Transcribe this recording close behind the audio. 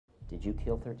Did you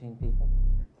kill 13 people?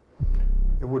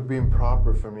 It would be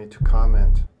improper for me to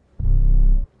comment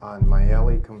on my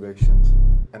LA convictions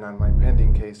and on my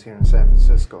pending case here in San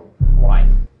Francisco. Why?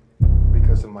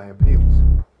 Because of my appeals.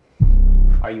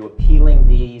 Are you appealing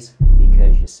these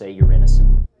because you say you're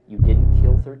innocent? You didn't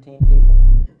kill 13 people?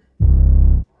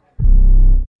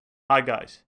 Hi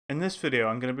guys, in this video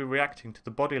I'm going to be reacting to the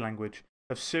body language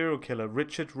of serial killer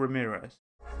Richard Ramirez.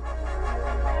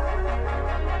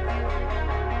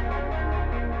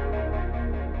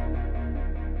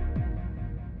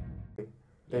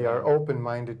 They are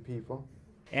open-minded people.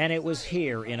 And it was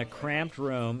here in a cramped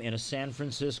room in a San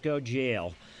Francisco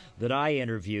jail that I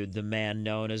interviewed the man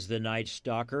known as the Night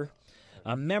Stalker.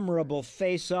 A memorable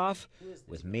face-off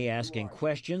with me asking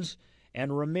questions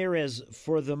and Ramirez,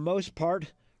 for the most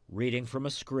part, reading from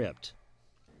a script.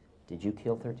 Did you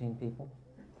kill 13 people?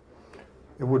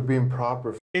 It would be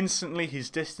improper. Instantly he's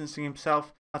distancing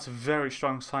himself. That's a very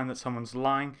strong sign that someone's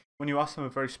lying. When you ask them a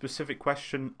very specific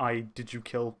question, i.e. did you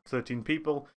kill 13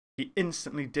 people, he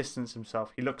instantly distances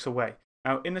himself. He looks away.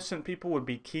 Now innocent people would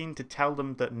be keen to tell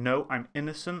them that no, I'm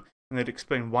innocent, and they'd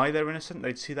explain why they're innocent.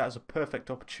 They'd see that as a perfect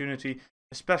opportunity,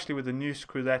 especially with the news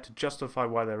crew there, to justify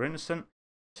why they're innocent.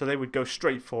 So they would go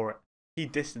straight for it. He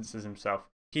distances himself.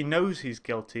 He knows he's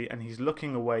guilty and he's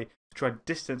looking away to try to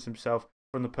distance himself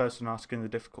from the person asking the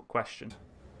difficult question.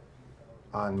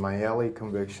 On my LA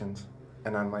convictions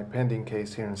and on my pending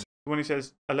case here in When he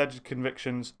says alleged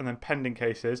convictions and then pending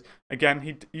cases, again,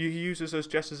 he uses those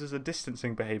gestures as a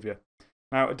distancing behaviour.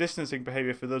 Now, a distancing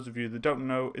behaviour, for those of you that don't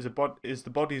know, is the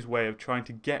body's way of trying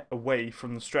to get away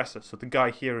from the stressor. So the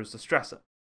guy here is the stressor.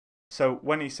 So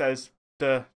when he says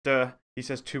duh, he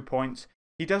says 2 points.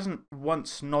 He doesn't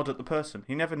once nod at the person.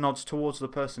 He never nods towards the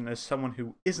person as someone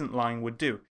who isn't lying would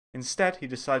do. Instead, he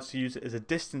decides to use it as a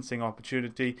distancing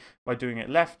opportunity by doing it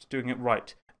left, doing it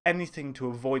right. Anything to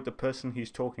avoid the person he's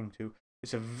talking to.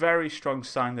 It's a very strong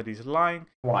sign that he's lying.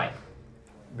 Why?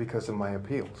 Because of my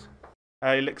appeals.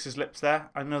 He licks his lips there.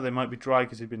 I know they might be dry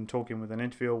because he's been talking with an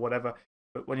interview or whatever,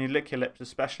 but when you lick your lips,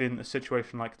 especially in a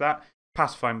situation like that,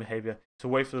 pacifying behaviour. It's a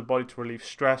way for the body to relieve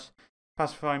stress.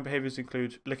 Pacifying behaviours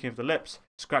include licking of the lips,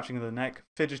 scratching of the neck,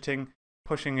 fidgeting,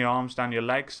 pushing your arms down your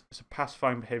legs. It's a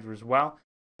pacifying behaviour as well,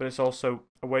 but it's also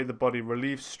a way the body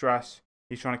relieves stress.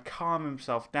 He's trying to calm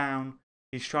himself down.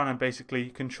 He's trying to basically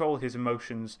control his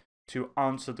emotions to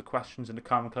answer the questions in a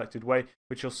calm and collected way,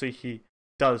 which you'll see he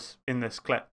does in this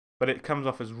clip. But it comes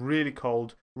off as really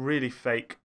cold, really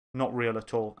fake, not real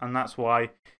at all. And that's why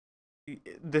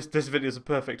this video is a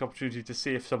perfect opportunity to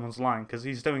see if someone's lying, because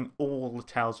he's doing all the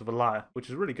tells of a liar, which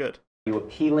is really good. Are you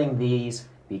appealing these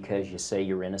because you say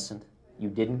you're innocent? You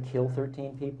didn't kill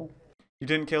 13 people? You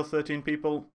didn't kill 13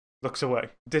 people, looks away.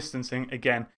 Distancing,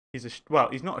 again. Well,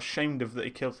 he's not ashamed of that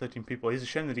he killed 13 people. He's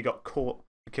ashamed that he got caught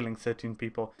for killing 13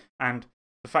 people. And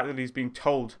the fact that he's being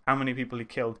told how many people he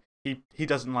killed, he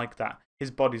doesn't like that.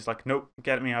 His body's like, nope,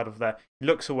 get me out of there. He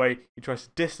looks away. He tries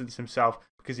to distance himself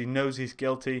because he knows he's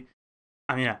guilty.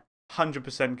 And yeah,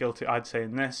 100% guilty, I'd say,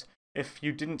 in this. If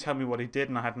you didn't tell me what he did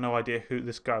and I had no idea who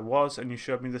this guy was and you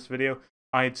showed me this video,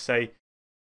 I'd say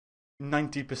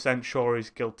 90% sure he's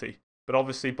guilty. But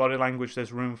obviously, body language,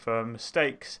 there's room for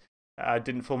mistakes.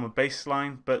 Didn't form a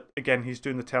baseline, but again, he's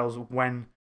doing the tells when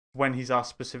he's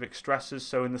asked specific stresses.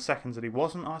 So in the seconds that he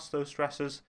wasn't asked those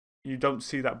stresses, you don't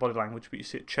see that body language, but you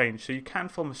see it change. So you can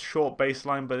form a short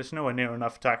baseline, but it's nowhere near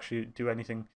enough to actually do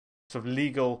anything sort of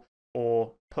legal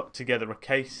or put together a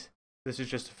case. This is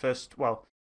just the first, well,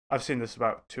 I've seen this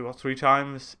about 2 or 3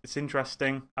 times. It's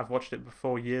interesting. I've watched it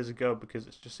before years ago because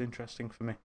it's just interesting for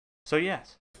me. So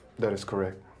yes. That is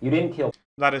correct. You didn't kill.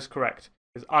 That is correct.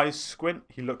 His eyes squint,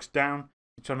 he looks down,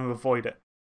 he's trying to avoid it.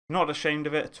 Not ashamed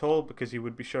of it at all, because he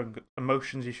would be showing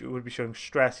emotions, he would be showing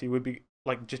stress, he would be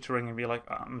like jittering and be like,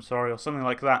 oh, I'm sorry, or something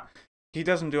like that. He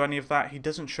doesn't do any of that. He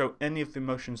doesn't show any of the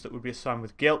emotions that would be a sign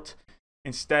with guilt.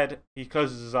 Instead, he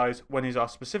closes his eyes when he's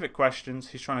asked specific questions.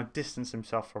 He's trying to distance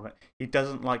himself from it. He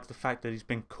doesn't like the fact that he's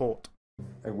been caught.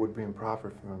 It would be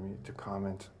improper for me to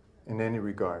comment in any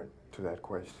regard to that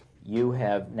question. You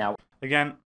have now.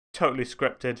 Again, totally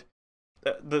scripted.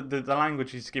 The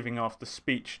language he's giving off, the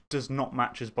speech, does not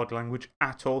match his body language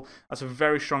at all. That's a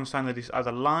very strong sign that he's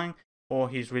either lying or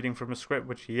he's reading from a script,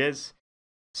 which he is.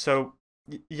 So,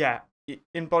 yeah,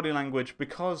 in body language,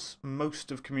 because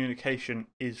most of communication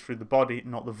is through the body,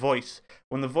 not the voice,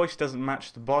 when the voice doesn't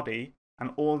match the body and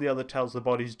all the other tells the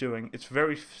body's doing, it's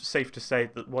very safe to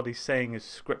say that what he's saying is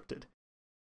scripted.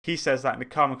 He says that in a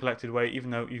calm and collected way,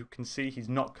 even though you can see he's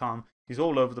not calm. He's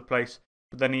all over the place.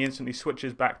 But then he instantly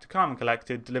switches back to calm and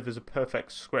collected, delivers a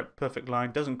perfect script, perfect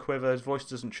line, doesn't quiver, his voice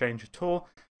doesn't change at all.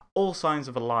 All signs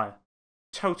of a liar.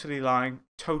 totally lying,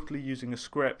 totally using a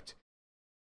script.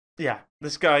 Yeah,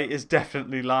 this guy is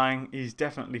definitely lying, he's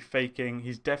definitely faking,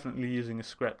 he's definitely using a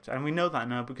script. And we know that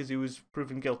now because he was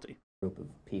proven guilty. Group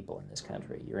of people in this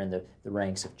country. You're in the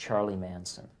ranks of Charlie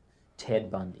Manson,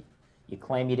 Ted Bundy. You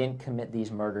claim you didn't commit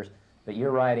these murders, but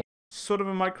you're right. Sort of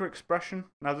a micro-expression.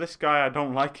 Now this guy, I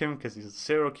don't like him because he's a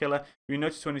serial killer. You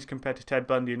notice when he's compared to Ted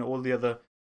Bundy and all the other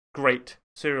great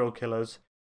serial killers,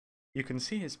 you can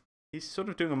see he's sort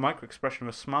of doing a micro-expression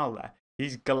of a smile there.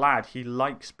 He's glad, he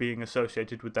likes being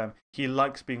associated with them. He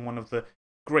likes being one of the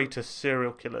greatest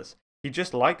serial killers. He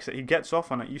just likes it, he gets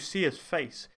off on it. You see his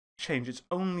face change, it's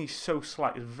only so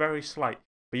slight, it's very slight,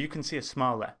 but you can see a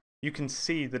smile there. You can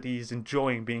see that he's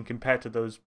enjoying being compared to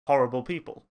those horrible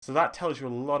people. So that tells you a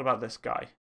lot about this guy.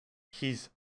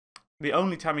 The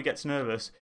only time he gets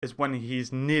nervous is when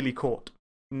he's nearly caught.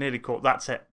 Nearly caught, that's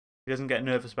it. He doesn't get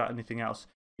nervous about anything else.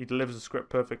 He delivers the script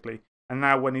perfectly. And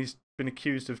now when he's been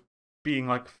accused of being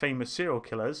like famous serial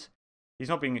killers, he's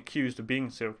not being accused of being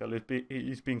a serial killer,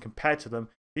 he's being compared to them.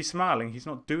 He's smiling, he's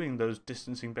not doing those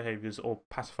distancing behaviours or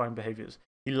pacifying behaviours.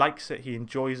 He likes it, he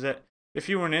enjoys it. If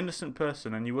you were an innocent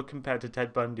person and you were compared to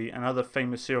Ted Bundy and other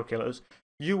famous serial killers,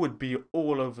 you would be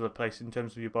all over the place in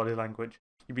terms of your body language.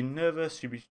 You'd be nervous,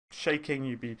 you'd be shaking,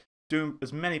 you'd be doing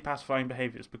as many pacifying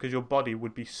behaviours because your body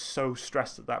would be so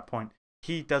stressed at that point.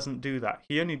 He doesn't do that.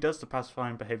 He only does the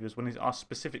pacifying behaviours when he's asked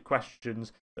specific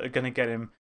questions that are going to get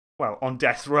him, well, on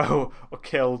death row or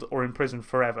killed or in prison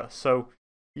forever. So,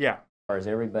 yeah. As far as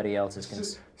everybody else is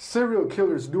concerned. Serial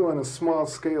killers do on a small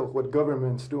scale what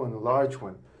governments do on a large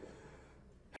one.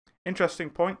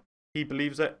 Interesting point. He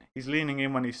believes it. He's leaning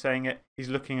in when he's saying it. He's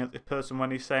looking at the person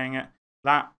when he's saying it.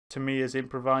 That, to me, is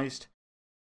improvised.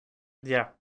 Yeah,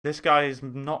 this guy is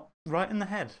not right in the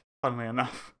head, funnily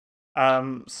enough.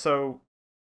 So,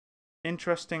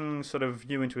 interesting sort of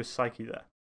view into his psyche there.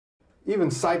 Even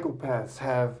psychopaths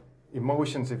have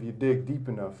emotions if you dig deep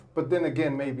enough. But then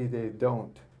again, maybe they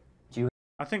don't.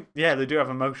 I think, yeah, they do have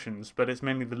emotions, but it's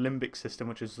mainly the limbic system,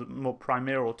 which is a more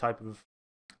primeval type of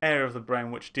area of the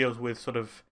brain, which deals with sort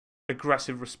of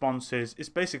aggressive responses. It's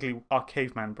basically our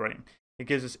caveman brain. It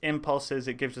gives us impulses,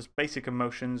 it gives us basic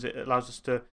emotions, it allows us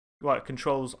to, well, it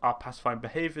controls our pacifying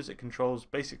behaviors, it controls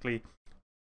basically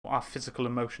our physical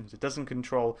emotions. It doesn't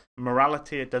control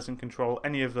morality, it doesn't control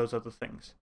any of those other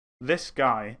things. This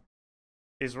guy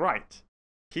is right.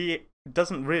 He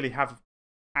doesn't really have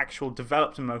actual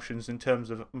developed emotions in terms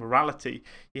of morality.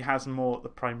 He has more the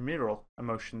primeval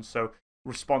emotions, so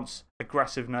response,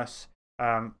 aggressiveness,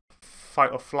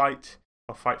 fight or flight,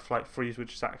 or fight, flight, freeze,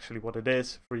 which is actually what it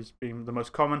is, freeze being the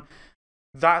most common.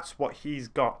 That's what he's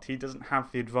got. He doesn't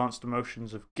have the advanced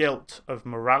emotions of guilt, of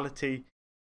morality,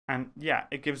 and yeah,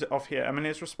 it gives it off here. I mean,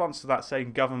 his response to that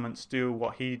saying governments do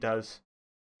what he does,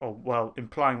 or well,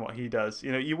 implying what he does.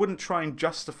 You know, you wouldn't try and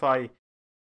justify.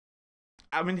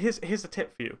 I mean, here's a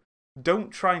tip for you.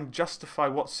 Don't try and justify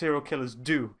what serial killers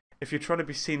do if you're trying to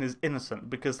be seen as innocent,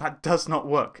 because that does not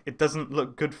work. It doesn't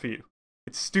look good for you.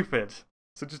 It's stupid.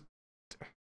 So just...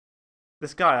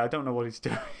 This guy, I don't know what he's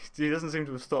doing. He doesn't seem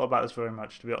to have thought about this very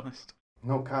much, to be honest.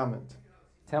 No comment.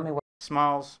 Tell me what...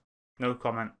 Smiles, no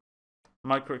comment.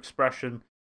 Micro-expression,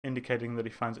 indicating that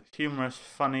he finds it humorous,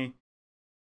 funny,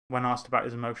 when asked about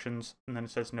his emotions, and then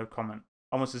it says no comment.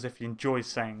 Almost as if he enjoys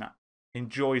saying that. He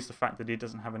enjoys the fact that he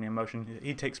doesn't have any emotion.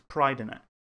 He takes pride in it.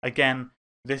 Again,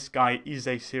 this guy is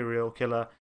a serial killer.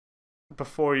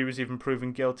 Before he was even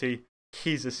proven guilty,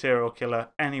 he's a serial killer.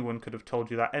 Anyone could have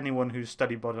told you that. Anyone who's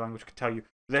studied body language could tell you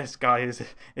this guy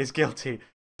is guilty.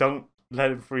 Don't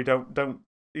let him free. Don't.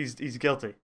 He's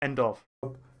guilty. End of.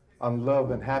 On love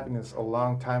and happiness a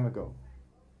long time ago.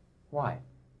 Why?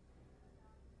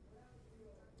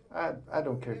 I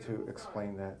don't care to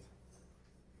explain that.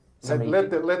 Somebody...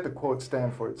 Let the quote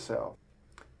stand for itself.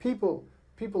 People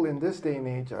in this day and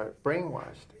age are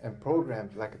brainwashed and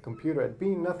programmed like a computer at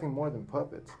being nothing more than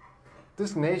puppets.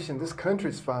 This nation, this country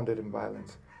is founded in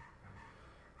violence.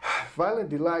 Violent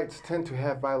delights tend to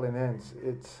have violent ends.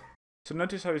 So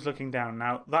notice how he's looking down.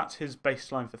 Now, that's his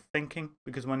baseline for thinking,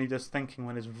 because when he does thinking,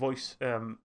 when his voice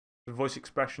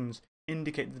expressions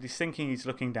indicate that he's thinking, he's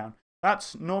looking down.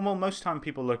 That's normal. Most time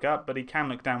people look up, but he can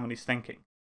look down when he's thinking.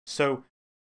 So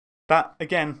that,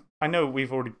 again, I know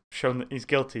we've already shown that he's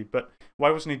guilty, but why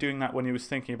wasn't he doing that when he was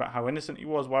thinking about how innocent he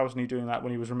was? Why wasn't he doing that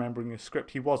when he was remembering his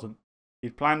script? He wasn't.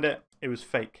 He'd planned it. It was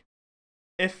fake.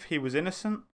 If he was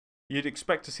innocent, you'd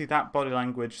expect to see that body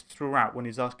language throughout when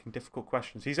he's asking difficult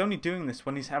questions. He's only doing this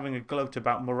when he's having a gloat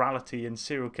about morality and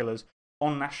serial killers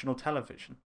on national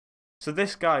television. So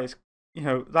this guy is, you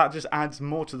know, that just adds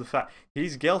more to the fact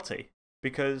he's guilty,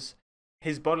 because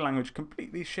his body language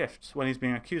completely shifts when he's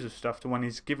being accused of stuff to when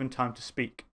he's given time to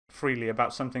speak freely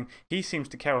about something he seems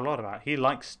to care a lot about. He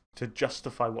likes to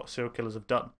justify what serial killers have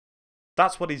done.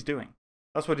 That's what he's doing.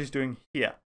 That's what he's doing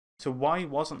here. So why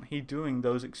wasn't he doing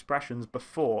those expressions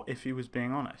before if he was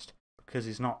being honest? Because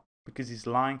he's not. Because he's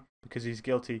lying. Because he's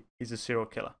guilty. He's a serial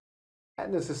killer.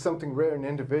 Madness is something rare in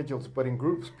individuals, but in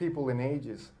groups, people, and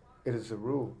ages, it is a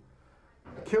rule.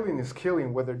 Killing is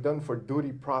killing, whether done for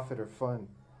duty, profit, or fun.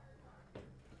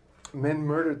 Men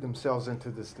murdered themselves into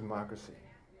this democracy.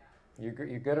 You're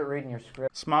good at reading your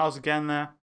script. Smiles again there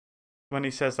when he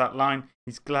says that line.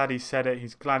 He's glad he said it.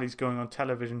 He's glad he's going on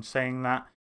television saying that.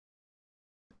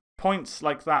 Points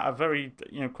like that are very,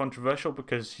 controversial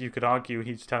because you could argue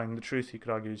he's telling the truth. You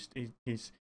could argue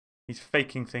he's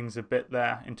faking things a bit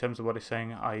there in terms of what he's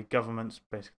saying, i.e. governments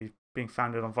basically being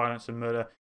founded on violence and murder.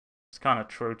 It's kind of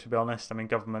true, to be honest. I mean,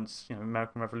 governments,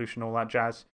 American Revolution, all that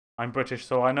jazz. I'm British,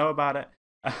 so I know about it.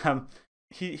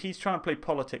 He's trying to play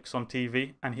politics on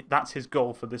TV, and that's his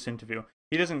goal for this interview.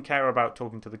 He doesn't care about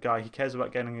talking to the guy. He cares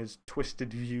about getting his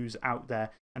twisted views out there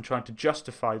and trying to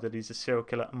justify that he's a serial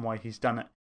killer and why he's done it.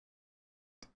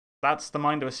 That's the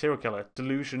mind of a serial killer,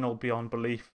 delusional beyond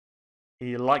belief.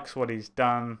 He likes what he's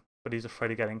done, but he's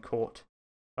afraid of getting caught.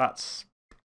 That's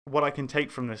what I can take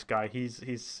from this guy.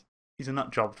 He's a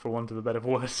nut job, for want of a better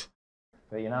word.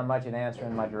 But you're not much at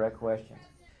answering my direct questions.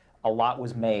 A lot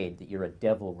was made that you're a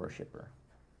devil worshiper.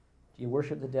 Do you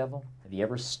worship the devil? Have you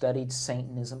ever studied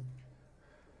Satanism?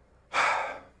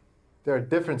 There are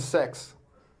different sects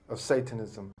of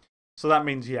Satanism. So that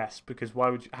means yes, because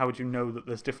how would you know that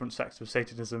there's different sects of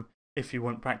Satanism if you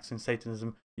weren't practicing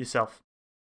Satanism yourself?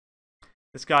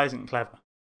 This guy isn't clever.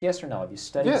 Yes or no? Have you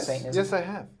studied Satanism? Yes, I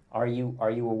have. Are you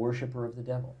a worshiper of the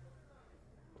devil?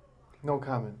 No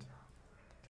comment.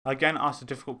 Again, asked a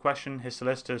difficult question. His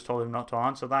solicitors told him not to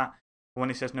answer that. When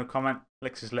he says no comment,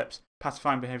 licks his lips.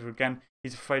 Pacifying behavior again.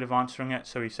 He's afraid of answering it,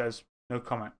 so he says no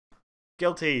comment.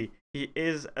 Guilty. He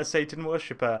is a Satan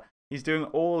worshipper. He's doing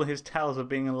all his tells of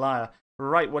being a liar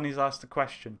right when he's asked the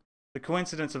question. The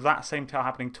coincidence of that same tale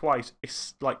happening twice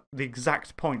is like the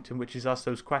exact point in which he's asked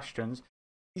those questions.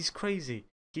 He's crazy.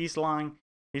 He's lying.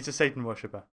 He's a Satan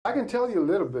worshipper. I can tell you a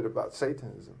little bit about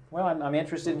Satanism. Well, I'm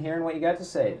interested in hearing what you got to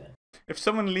say then. If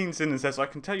someone leans in and says, I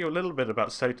can tell you a little bit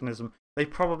about Satanism, they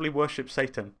probably worship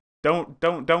Satan. Don't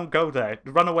go there.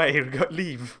 Run away.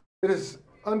 Leave. It is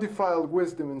undefiled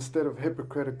wisdom instead of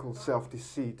hypocritical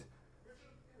self-deceit.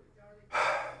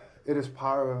 It is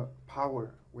power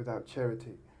without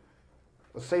charity.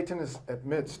 A Satanist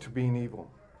admits to being evil.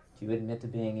 Do you admit to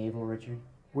being evil, Richard?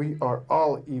 We are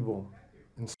all evil.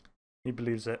 He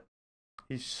believes it.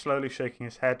 He's slowly shaking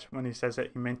his head when he says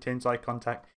it. He maintains eye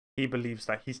contact. He believes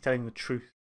that. He's telling the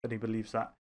truth that he believes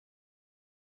that.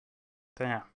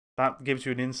 There. That gives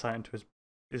you an insight into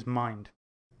his mind.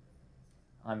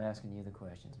 I'm asking you the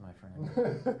questions, my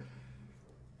friend.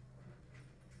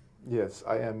 Yes,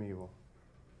 I am evil.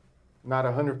 Not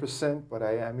 100%, but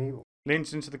I am evil.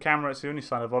 Leans into the camera. It's the only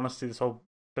sign of honesty this whole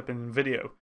flipping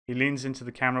video. He leans into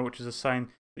the camera, which is a sign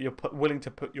that you're willing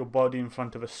to put your body in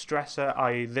front of a stressor,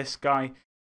 i.e. this guy.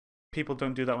 People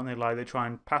don't do that when they lie. They try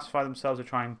and pacify themselves. They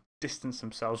try and distance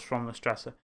themselves from the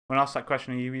stressor. When asked that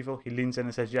question, are you evil? He leans in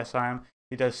and says, yes, I am.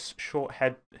 He does short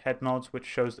head nods, which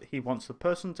shows that he wants the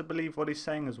person to believe what he's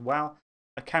saying as well.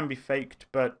 It can be faked,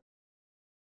 but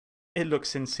it looks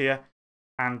sincere.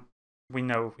 And we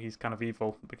know he's kind of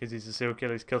evil because he's a serial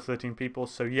killer. He's killed 13 people.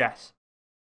 So yes,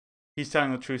 he's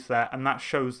telling the truth there. And that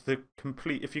shows the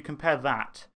complete... If you compare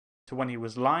that to when he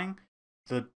was lying,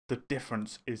 the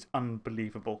difference is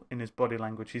unbelievable in his body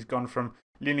language. He's gone from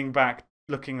leaning back,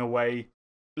 looking away,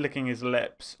 licking his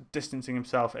lips, distancing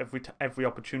himself every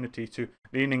opportunity, to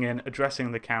leaning in,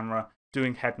 addressing the camera,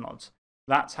 doing head nods.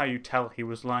 That's how you tell he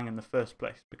was lying in the first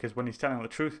place, because when he's telling the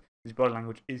truth, his body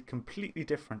language is completely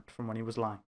different from when he was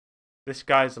lying. This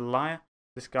guy's a liar.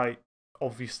 This guy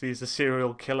obviously is a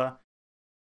serial killer.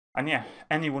 And yeah,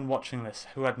 anyone watching this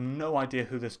who had no idea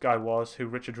who this guy was, who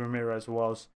Richard Ramirez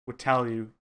was, would tell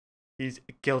you he's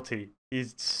guilty.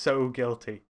 He's so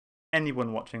guilty.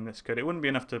 Anyone watching this could. It wouldn't be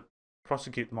enough to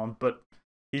prosecute them on, but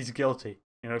he's guilty.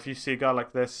 You know, if you see a guy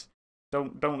like this,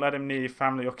 don't let him near your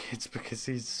family or kids because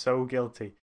he's so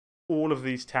guilty. All of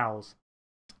these tells,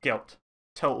 guilt,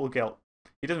 total guilt.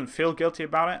 He doesn't feel guilty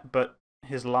about it, but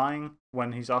his lying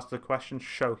when he's asked the question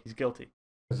show he's guilty.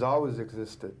 Has always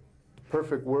existed. The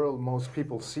perfect world most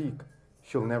people seek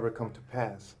shall never come to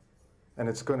pass, and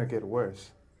it's going to get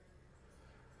worse.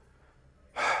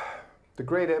 The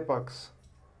great epochs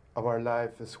of our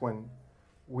life is when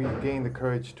we gain the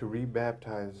courage to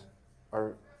rebaptize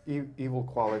our evil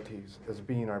qualities as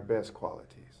being our best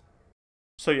qualities.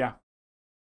 So yeah,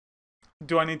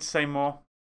 do I need to say more?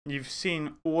 You've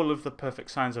seen all of the perfect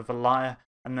signs of a liar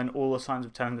and then all the signs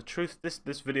of telling the truth. This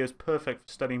video is perfect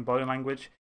for studying body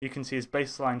language. You can see his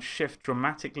baseline shift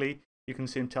dramatically. You can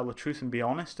see him tell the truth and be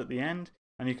honest at the end.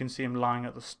 And you can see him lying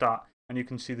at the start. And you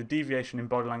can see the deviation in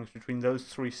body language between those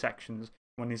three sections.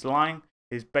 When he's lying,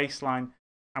 his baseline,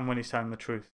 and when he's telling the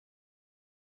truth.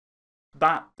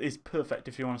 That is perfect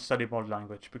if you want to study body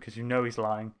language, because you know he's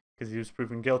lying, because he was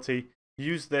proven guilty.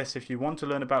 Use this if you want to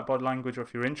learn about body language, or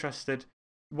if you're interested.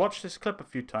 Watch this clip a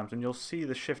few times and you'll see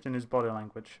the shift in his body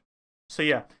language. So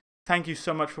yeah, thank you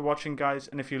so much for watching, guys.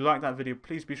 And if you like that video,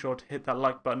 please be sure to hit that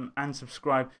like button and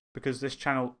subscribe, because this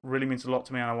channel really means a lot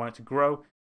to me and I want it to grow.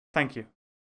 Thank you.